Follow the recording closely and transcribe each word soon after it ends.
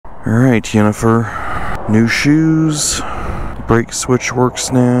Alright, Yennefer. New shoes. Brake switch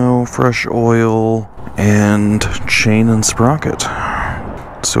works now. Fresh oil. And chain and sprocket.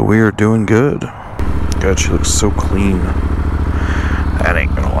 So we are doing good. God, she looks so clean. That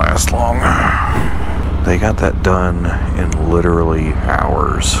ain't gonna last long. They got that done in literally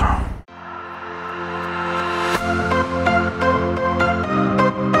hours.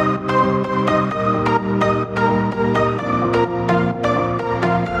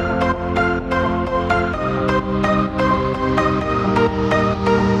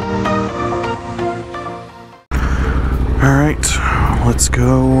 Let's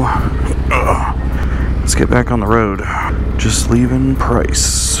go. Let's get back on the road. Just leaving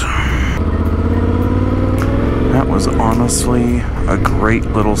Price. That was honestly a great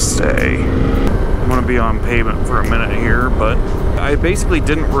little stay. I'm gonna be on pavement for a minute here, but I basically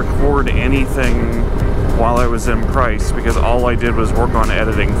didn't record anything while I was in Price because all I did was work on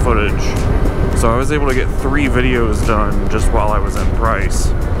editing footage. So I was able to get 3 videos done just while I was in Price.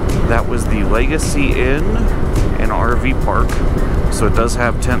 That was the Legacy Inn and RV Park. So it does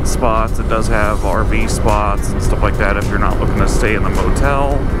have tent spots, it does have RV spots and stuff like that if you're not looking to stay in the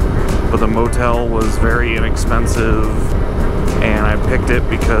motel. But the motel was very inexpensive, and I picked it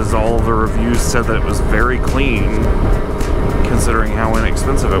because all of the reviews said that it was very clean, considering how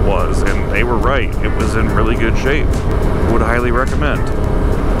inexpensive it was, and they were right. It was in really good shape. Would highly recommend.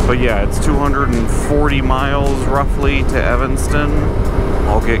 But yeah, it's 240 miles roughly to Evanston.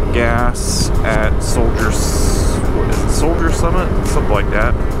 I'll get gas at Soldier Summit? Something like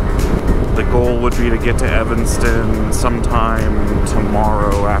that. The goal would be to get to Evanston sometime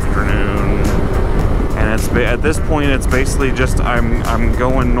tomorrow afternoon. And it's at this point it's basically just I'm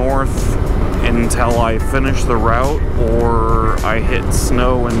going north until I finish the route or I hit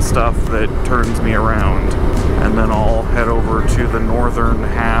snow and stuff that turns me around. And then I'll head over to the northern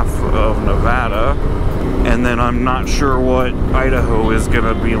half of Nevada. And then I'm not sure what Idaho is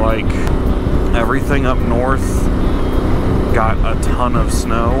gonna be like. Everything up north got a ton of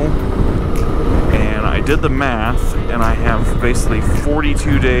snow, and I did the math, and I have basically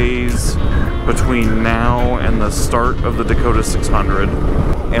 42 days between now and the start of the Dakota 600,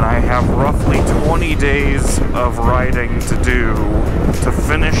 and I have roughly 20 days of riding to do to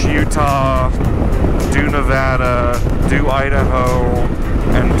finish Utah, do Nevada, do Idaho,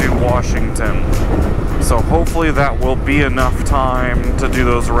 and do Washington. So hopefully that will be enough time to do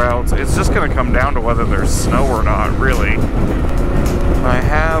those routes. It's just going to come down to whether there's snow or not, really. I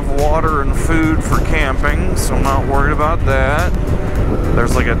have water and food for camping, so I'm not worried about that.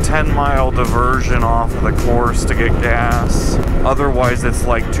 There's like a 10-mile diversion off of the course to get gas. Otherwise, it's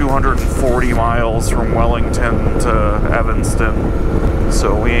like 240 miles from Wellington to Evanston.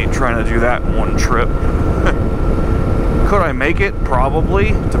 So we ain't trying to do that in one trip. Could I make it?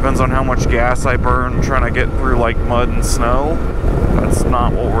 Probably. Depends on how much gas I burn trying to get through like mud and snow. That's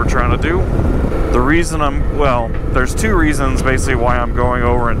not what we're trying to do. The reason there's 2 reasons basically why I'm going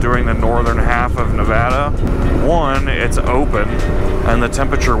over and doing the northern half of Nevada. One, it's open and the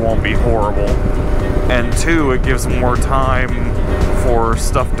temperature won't be horrible. And 2, it gives more time for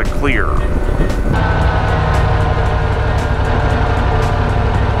stuff to clear.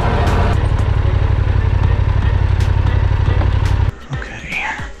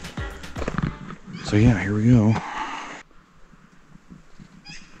 So yeah, here we go.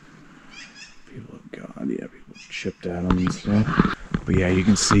 People chipped at them and stuff. But yeah, you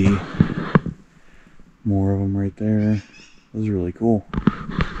can see more of them right there. Those are really cool.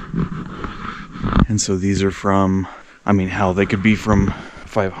 And so these are from, I mean, hell, they could be from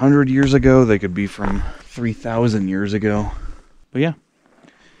 500 years ago. They could be from 3,000 years ago. But yeah,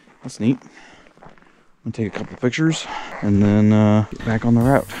 that's neat. I'm gonna take a couple pictures and then get back on the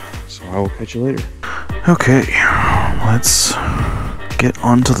route. So I will catch you later. Okay, let's get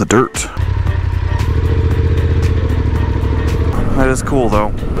onto the dirt. That is cool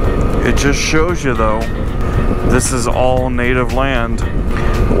though. It just shows you though, this is all native land.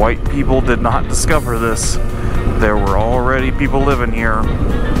 White people did not discover this. There were already people living here.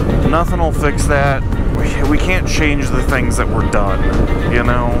 Nothing will fix that. We can't change the things that were done, you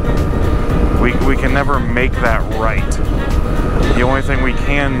know? We can never make that right. The only thing we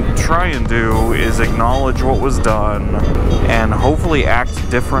can try and do is acknowledge what was done and hopefully act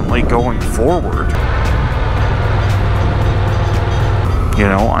differently going forward. You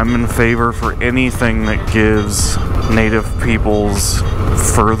know, I'm in favor for anything that gives Native peoples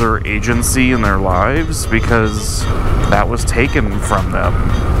further agency in their lives because that was taken from them.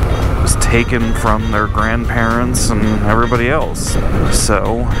 It was taken from their grandparents and everybody else.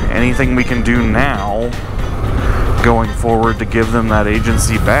 So anything we can do now going forward to give them that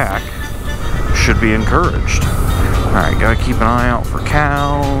agency back should be encouraged. Alright, gotta keep an eye out for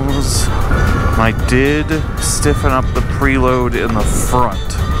cows. I did stiffen up the preload in the front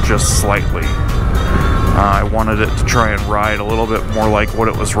just slightly. I wanted it to try and ride a little bit more like what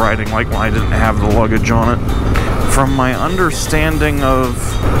it was riding like when I didn't have the luggage on it. From my understanding of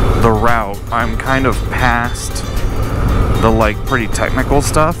the route, I'm kind of past the like pretty technical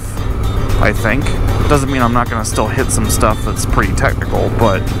stuff, I think. Doesn't mean I'm not going to still hit some stuff that's pretty technical,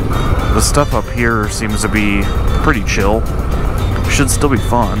 but the stuff up here seems to be pretty chill. Should still be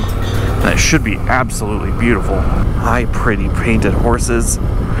fun, and it should be absolutely beautiful. Hi, pretty painted horses.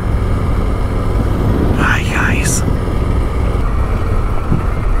 Hi, guys.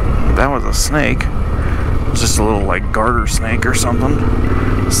 That was a snake. It was just a little like garter snake or something.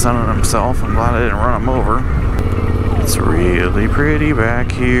 Sunning himself. I'm glad I didn't run him over. It's really pretty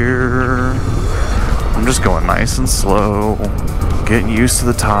back here. I'm just going nice and slow, getting used to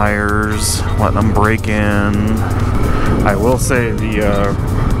the tires, letting them break in. I will say the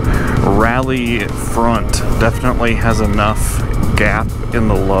rally front definitely has enough gap in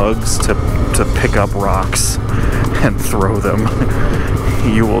the lugs to pick up rocks and throw them.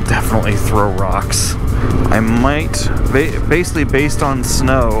 You will definitely throw rocks. I might, basically based on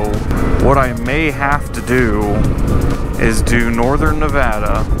snow, what I may have to do is do northern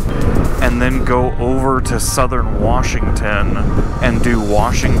Nevada and then go over to southern Washington and do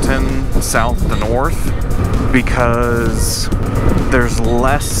Washington south to north, because there's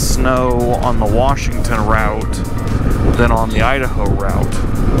less snow on the Washington route than on the Idaho route.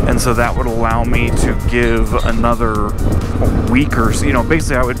 And so that would allow me to give another week or so, you know,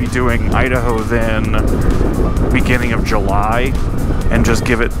 basically I would be doing Idaho then beginning of July and just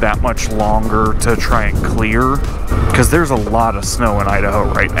give it that much longer to try and clear, because there's a lot of snow in Idaho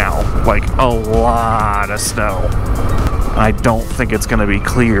right now, like a lot of snow. I don't think it's going to be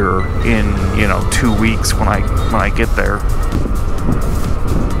clear in, you know, 2 weeks when I get there.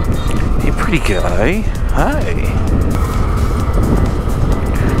 Hey, pretty guy. Hi.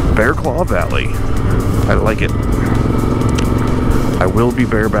 Bear Claw Valley. I like it. I will be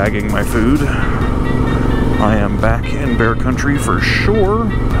bear bagging my food. I am back in bear country for sure.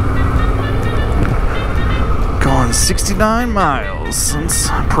 Gone 69 miles since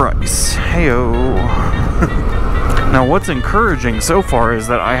Price. Heyo. Now what's encouraging so far is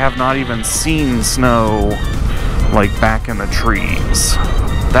that I have not even seen snow like back in the trees.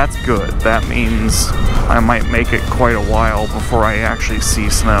 That's good. That means I might make it quite a while before I actually see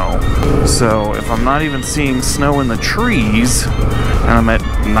snow. So if I'm not even seeing snow in the trees, and I'm at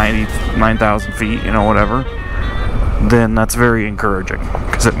 99,000 feet, you know, whatever, then that's very encouraging,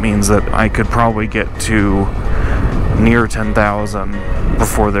 because it means that I could probably get to near 10,000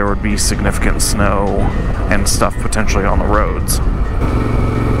 before there would be significant snow and stuff potentially on the roads.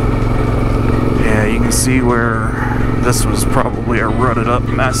 Yeah, you can see where this was probably a rutted up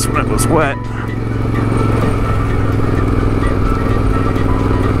mess when it was wet.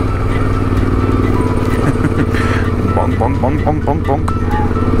 Bonk, bonk, bonk, bonk, bonk, bonk.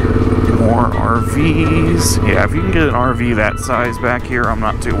 More RVs. Yeah, if you can get an RV that size back here, I'm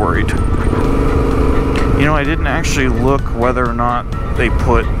not too worried. You know, I didn't actually look whether or not they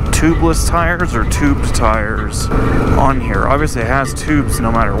put tubeless tires or tubed tires on here. Obviously it has tubes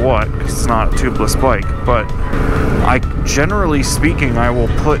no matter what, because it's not a tubeless bike, but generally speaking, I will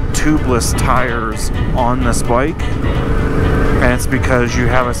put tubeless tires on this bike, and it's because you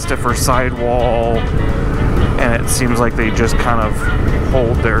have a stiffer sidewall, and it seems like they just kind of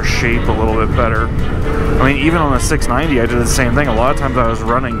hold their shape a little bit better. I mean, even on the 690, I did the same thing. A lot of times I was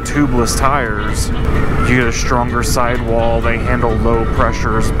running tubeless tires. You get a stronger sidewall, they handle low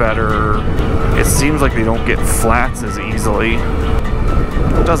pressures better. It seems like they don't get flats as easily.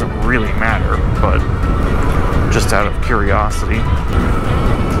 It doesn't really matter, but just out of curiosity.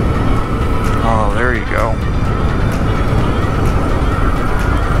 Oh, there you go.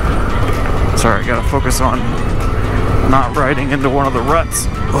 Sorry, I gotta focus on not riding into one of the ruts.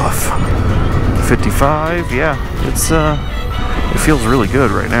 Oof. 55, yeah, it feels really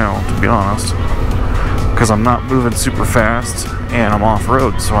good right now, to be honest, because I'm not moving super fast and I'm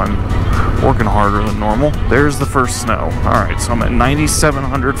off-road, so I'm working harder than normal. There's the first snow. Alright, so I'm at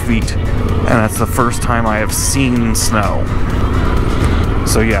 9,700 feet, and that's the first time I have seen snow.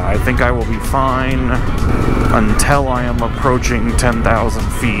 So yeah, I think I will be fine until I am approaching 10,000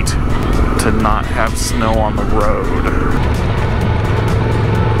 feet to not have snow on the road.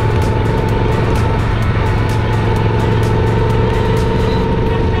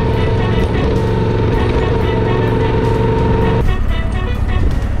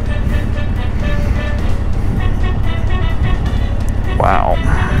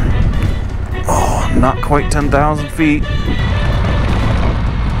 Oh, not quite 10,000 feet.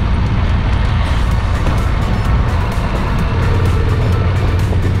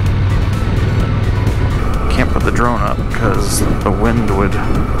 Can't put the drone up because the wind would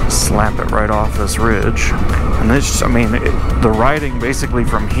slap it right off this ridge. And this, I mean, the riding basically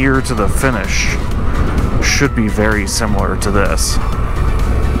from here to the finish should be very similar to this.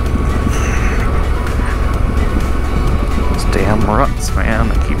 Those damn ruts, man.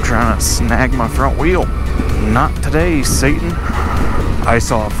 They keep trying to snag my front wheel. Not today, Satan. I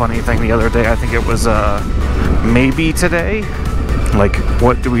saw a funny thing the other day. I think it was maybe today. Like,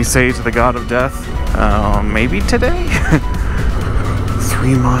 what do we say to the god of death? Maybe today?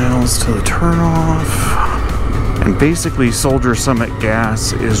 3 miles to the turnoff. And basically, Soldier Summit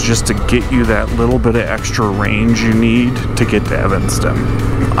gas is just to get you that little bit of extra range you need to get to Evanston.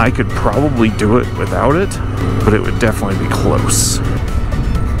 I could probably do it without it, but it would definitely be close.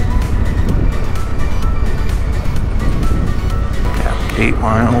 Yeah, 8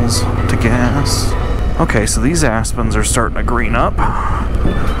 miles to gas. Okay, so these aspens are starting to green up.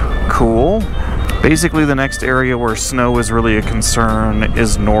 Cool. Basically, the next area where snow is really a concern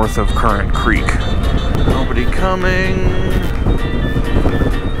is north of Current Creek. Nobody coming.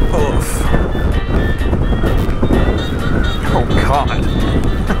 Oof. Oh, God.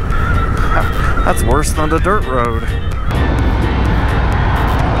 That's worse than the dirt road.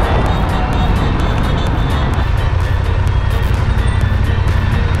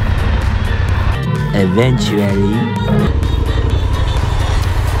 Eventually.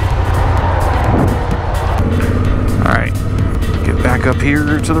 Alright, get back up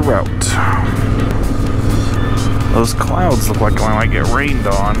here to the route. Those clouds look like I might get rained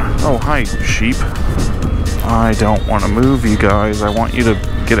on. Oh, hi, sheep. I don't want to move you guys. I want you to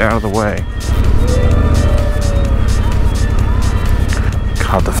get out of the way.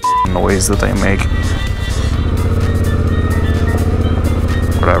 God, the f***ing noise that they make.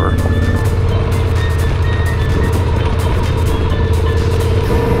 Whatever.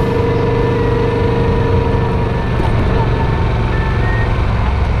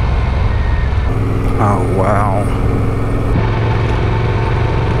 Oh, wow.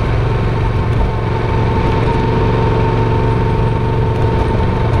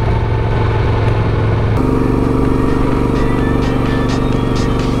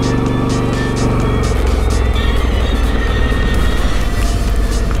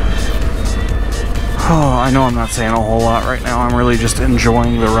 Oh, I know I'm not saying a whole lot right now. I'm really just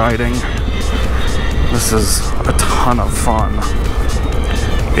enjoying the riding. This is a ton of fun.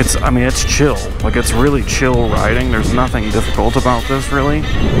 I mean, it's chill. Like, it's really chill riding. There's nothing difficult about this, really.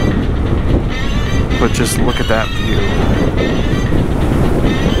 But just look at that view.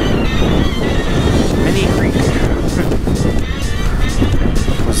 Minnie Creek.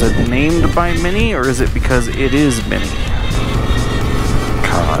 Was it named by Minnie, or is it because it is Minnie?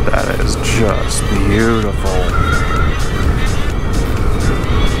 God, that is just beautiful.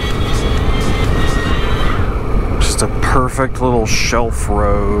 A perfect little shelf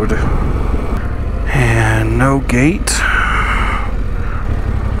road and no gate.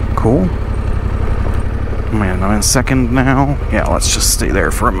 Cool. Man, I'm in second now. Yeah, let's just stay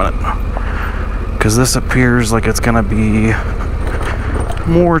there for a minute because this appears like it's gonna be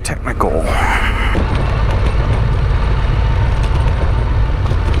more technical.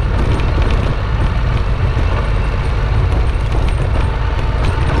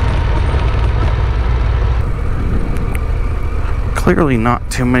 Clearly not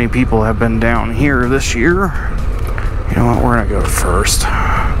too many people have been down here this year. You know what, we're gonna go first.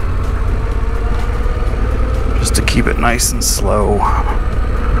 Just to keep it nice and slow.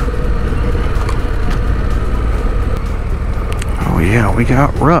 Oh yeah, we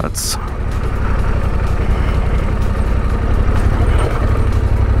got ruts.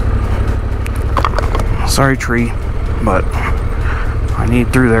 Sorry, tree, but I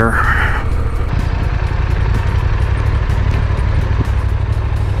need through there.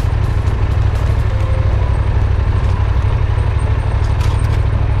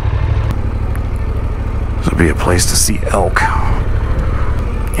 Be a place to see elk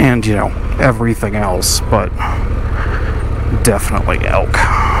and, you know, everything else, but definitely elk.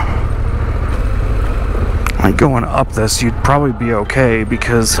 Like, going up this, you'd probably be okay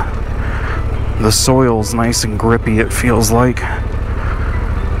because the soil's nice and grippy, it feels like.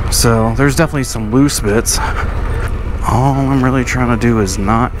 So there's definitely some loose bits. All I'm really trying to do is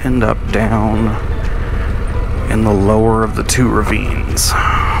not end up down in the lower of the two ravines,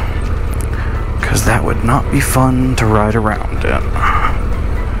 because that would not be fun to ride around in.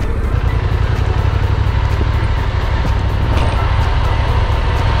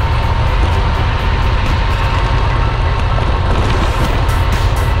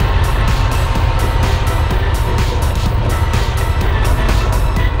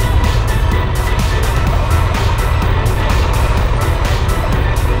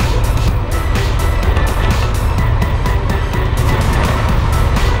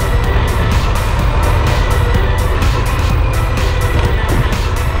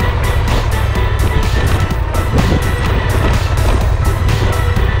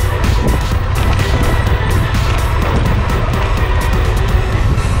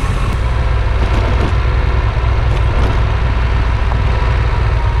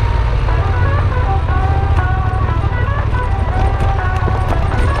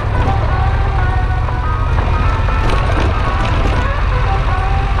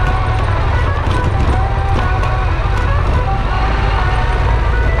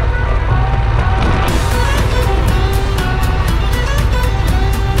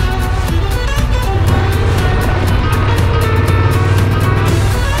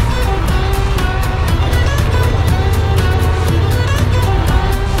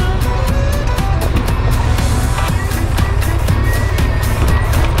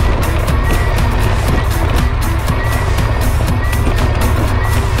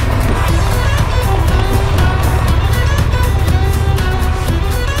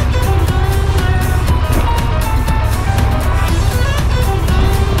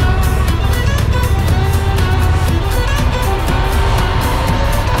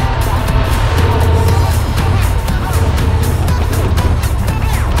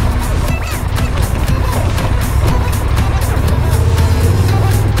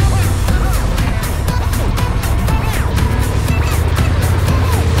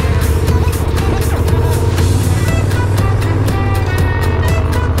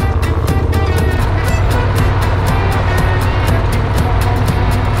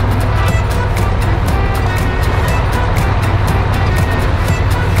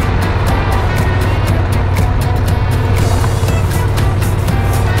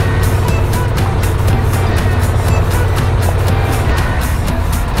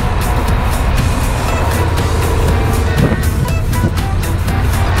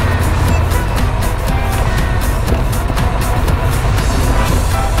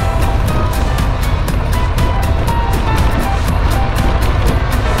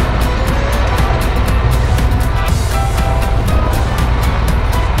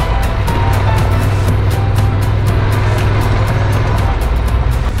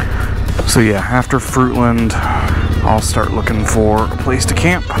 So yeah, after Fruitland, I'll start looking for a place to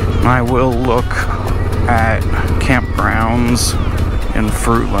camp. I will look at campgrounds in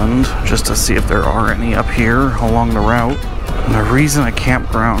Fruitland just to see if there are any up here along the route. And the reason a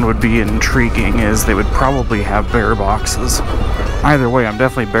campground would be intriguing is they would probably have bear boxes. Either way, I'm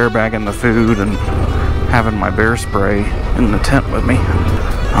definitely bear bagging the food and having my bear spray in the tent with me.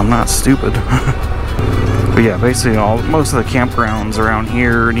 I'm not stupid. But yeah, basically most of the campgrounds around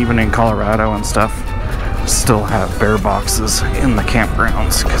here and even in Colorado and stuff still have bear boxes in the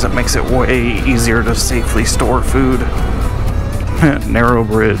campgrounds because it makes it way easier to safely store food. Narrow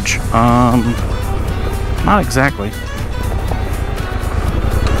bridge. Not exactly.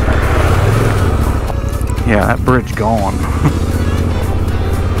 Yeah, that bridge gone.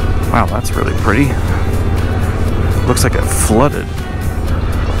 Wow, that's really pretty. Looks like it flooded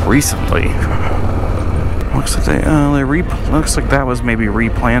recently. Looks like looks like that was maybe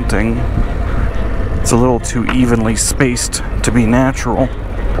replanting. It's a little too evenly spaced to be natural.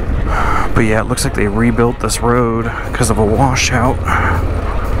 But yeah, it looks like they rebuilt this road because of a washout.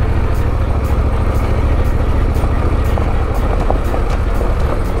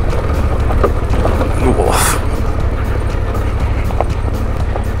 Oof.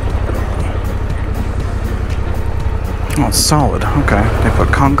 Oh, it's solid. Okay, they put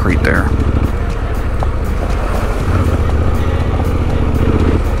concrete there.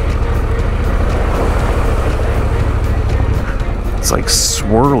 It's like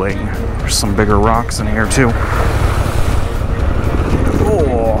swirling. There's some bigger rocks in here too.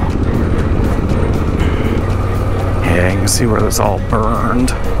 Oh. Yeah, you can see where this all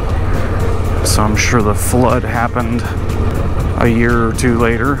burned. So I'm sure the flood happened a year or two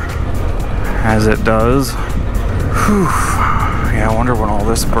later, as it does. Whew. Yeah, I wonder when all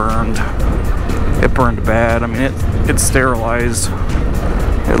this burned. It burned bad. I mean, it's sterilized,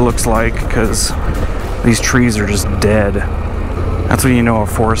 it looks like, because these trees are just dead. That's when you know a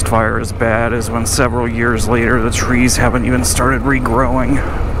forest fire is bad, is when several years later the trees haven't even started regrowing.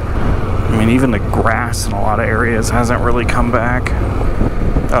 I mean, even the grass in a lot of areas hasn't really come back.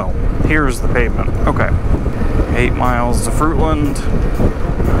 Oh, here's the pavement. Okay. 8 miles to Fruitland.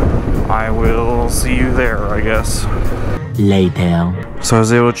 I will see you there, I guess. Later. So I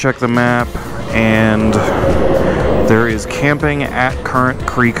was able to check the map, and there is camping at Current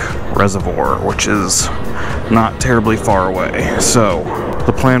Creek Reservoir, which is not terribly far away. So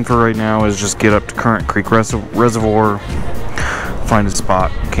the plan for right now is just get up to Current Creek Reservoir, find a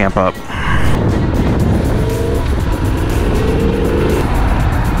spot, camp up.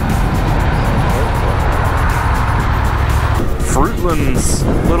 Fruitland's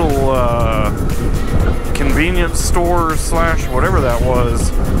little convenience store slash whatever that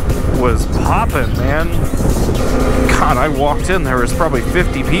was popping, man. God, I walked in, there was probably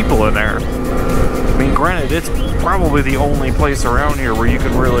 50 people in there. I mean, granted, it's probably the only place around here where you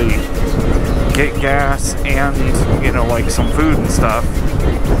can really get gas and, you know, like some food and stuff.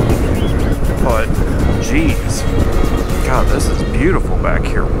 But, geez. God, this is beautiful back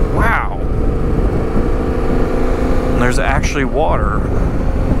here. Wow. And there's actually water,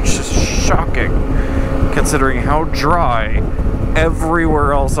 which is shocking, considering how dry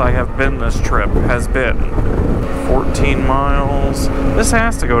everywhere else I have been this trip has been. 14 miles. This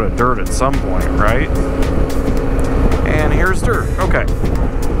has to go to dirt at some point, right? And here's dirt. Okay.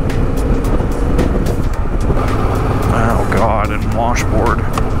 Oh God, and washboard.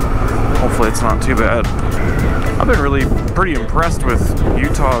 Hopefully it's not too bad. I've been really pretty impressed with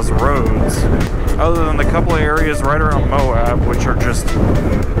Utah's roads, other than the couple of areas right around Moab, which are just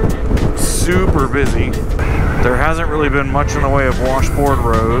super busy. There hasn't really been much in the way of washboard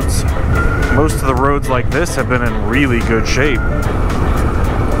roads. Most of the roads like this have been in really good shape.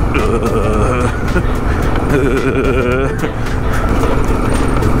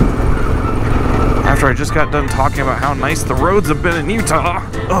 After I just got done talking about how nice the roads have been in Utah.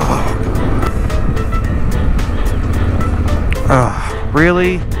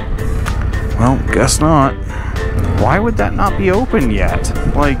 Really? Well, guess not. Why would that not be open yet?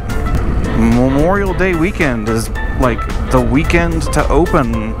 Like, Memorial Day weekend is like the weekend to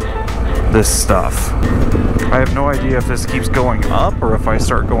open this stuff. I have no idea if this keeps going up or if I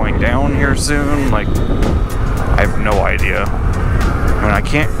start going down here soon. Like, I have no idea. I mean, I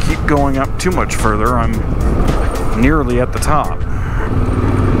can't keep going up too much further. I'm nearly at the top,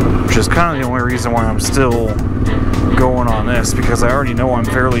 which is kind of the only reason why I'm still going on this, because I already know I'm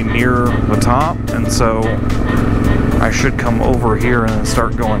fairly near the top, and so I should come over here and then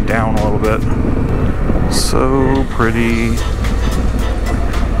start going down a little bit. So pretty.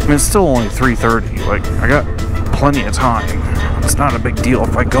 I mean, it's still only 3:30. Like, I got plenty of time. it's not a big deal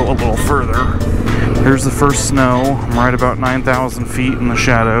if I go a little further. Here's the first snow. I'm right about 9,000 feet in the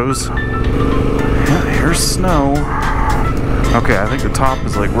shadows. Yeah, here's snow. Okay, I think the top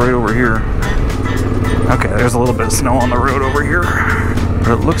is like right over here. Okay, there's a little bit of snow on the road over here.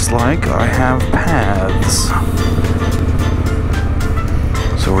 But it looks like I have paths.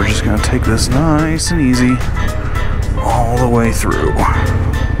 So we're just gonna take this nice and easy all the way through.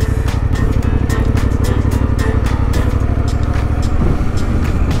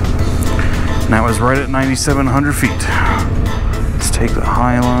 And that was right at 9,700 feet. Let's take the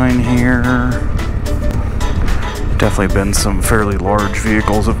high line here. Definitely been some fairly large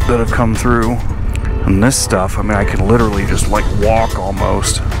vehicles that have come through. And this stuff, I mean, I can literally just like walk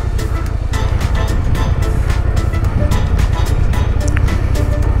almost.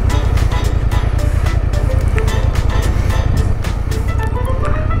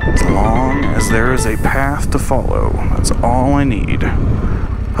 As long as there is a path to follow, that's all I need.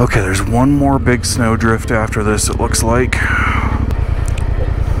 Okay, there's one more big snowdrift after this, it looks like.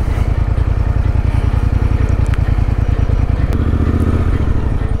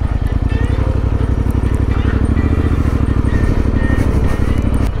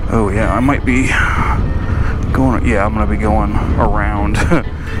 Oh yeah, I might be going, yeah, I'm gonna be going around.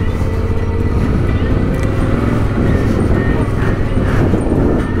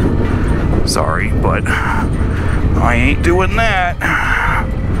 Sorry, but I ain't doing that.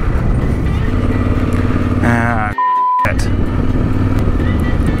 Ah, shit.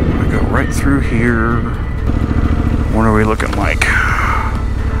 I'm gonna go right through here. What are we looking like?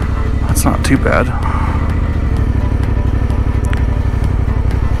 That's not too bad.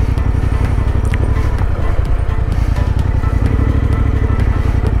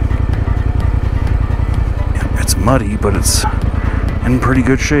 Muddy, but it's in pretty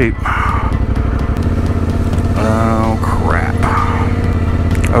good shape. Oh crap.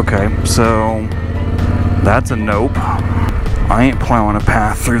 Okay, so that's a nope. I ain't plowing a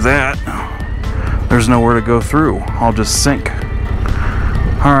path through that. There's nowhere to go through. I'll just sink.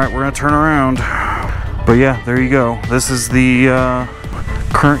 Alright, we're gonna turn around. But yeah, there you go. This is the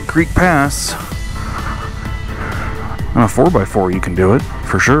Current Creek Pass. On a 4x4 you can do it,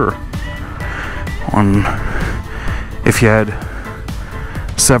 for sure. If you had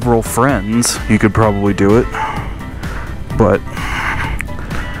several friends, you could probably do it, but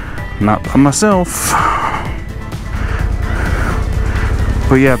not by myself.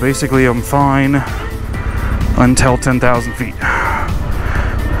 But yeah, basically I'm fine until 10,000 feet.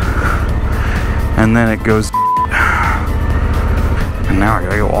 And then it goes, and now I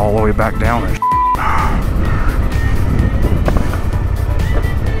gotta go all the way back down there.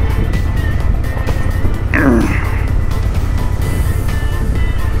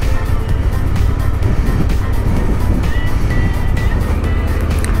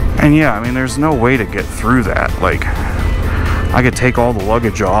 And yeah, I mean, there's no way to get through that. Like, I could take all the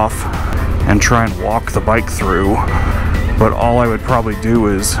luggage off and try and walk the bike through, but all I would probably do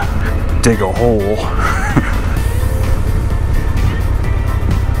is dig a hole.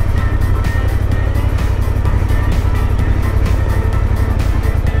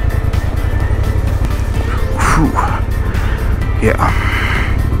 Whew. Yeah.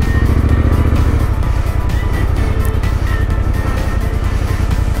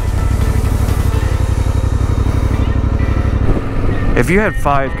 If you had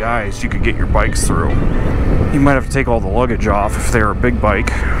 5 guys, you could get your bikes through. You might have to take all the luggage off if they're a big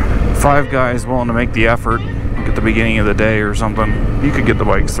bike. 5 guys willing to make the effort, like at the beginning of the day or something, you could get the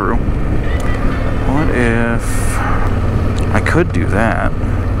bikes through. What if I could do that?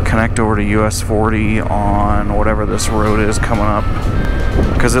 Connect over to US 40 on whatever this road is coming up.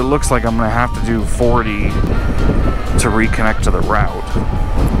 Because it looks like I'm going to have to do 40 to reconnect to the route.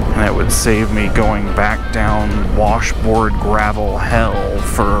 And it would save me going back down washboard gravel hell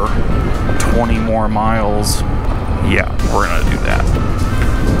for 20 more miles. Yeah, we're gonna do that.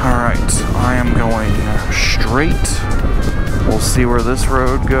 Alright, I am going straight. We'll see where this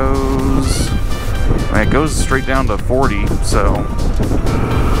road goes. It goes straight down to 40, so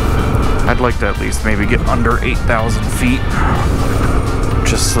I'd like to at least maybe get under 8,000 feet,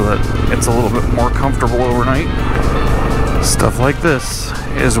 just so that it's a little bit more comfortable overnight. Stuff like this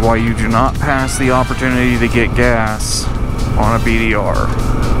is why you do not pass the opportunity to get gas on a BDR,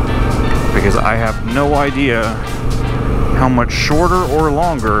 because I have no idea how much shorter or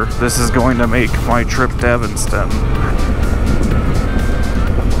longer this is going to make my trip to Evanston.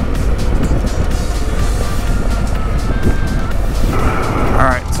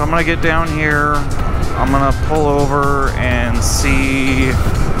 Alright, so I'm gonna get down here, I'm gonna pull over and see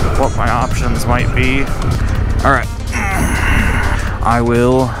what my options might be. Alright. I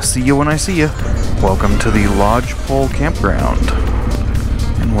will see you when I see you. Welcome to the Lodgepole Campground.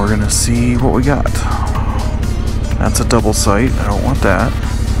 And we're gonna see what we got. That's a double sight. I don't want that.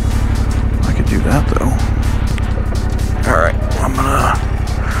 I could do that though. Alright, I'm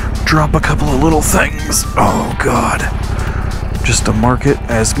gonna drop a couple of little things. Oh god. Just to mark it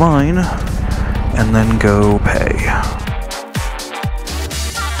as mine. And then go pay.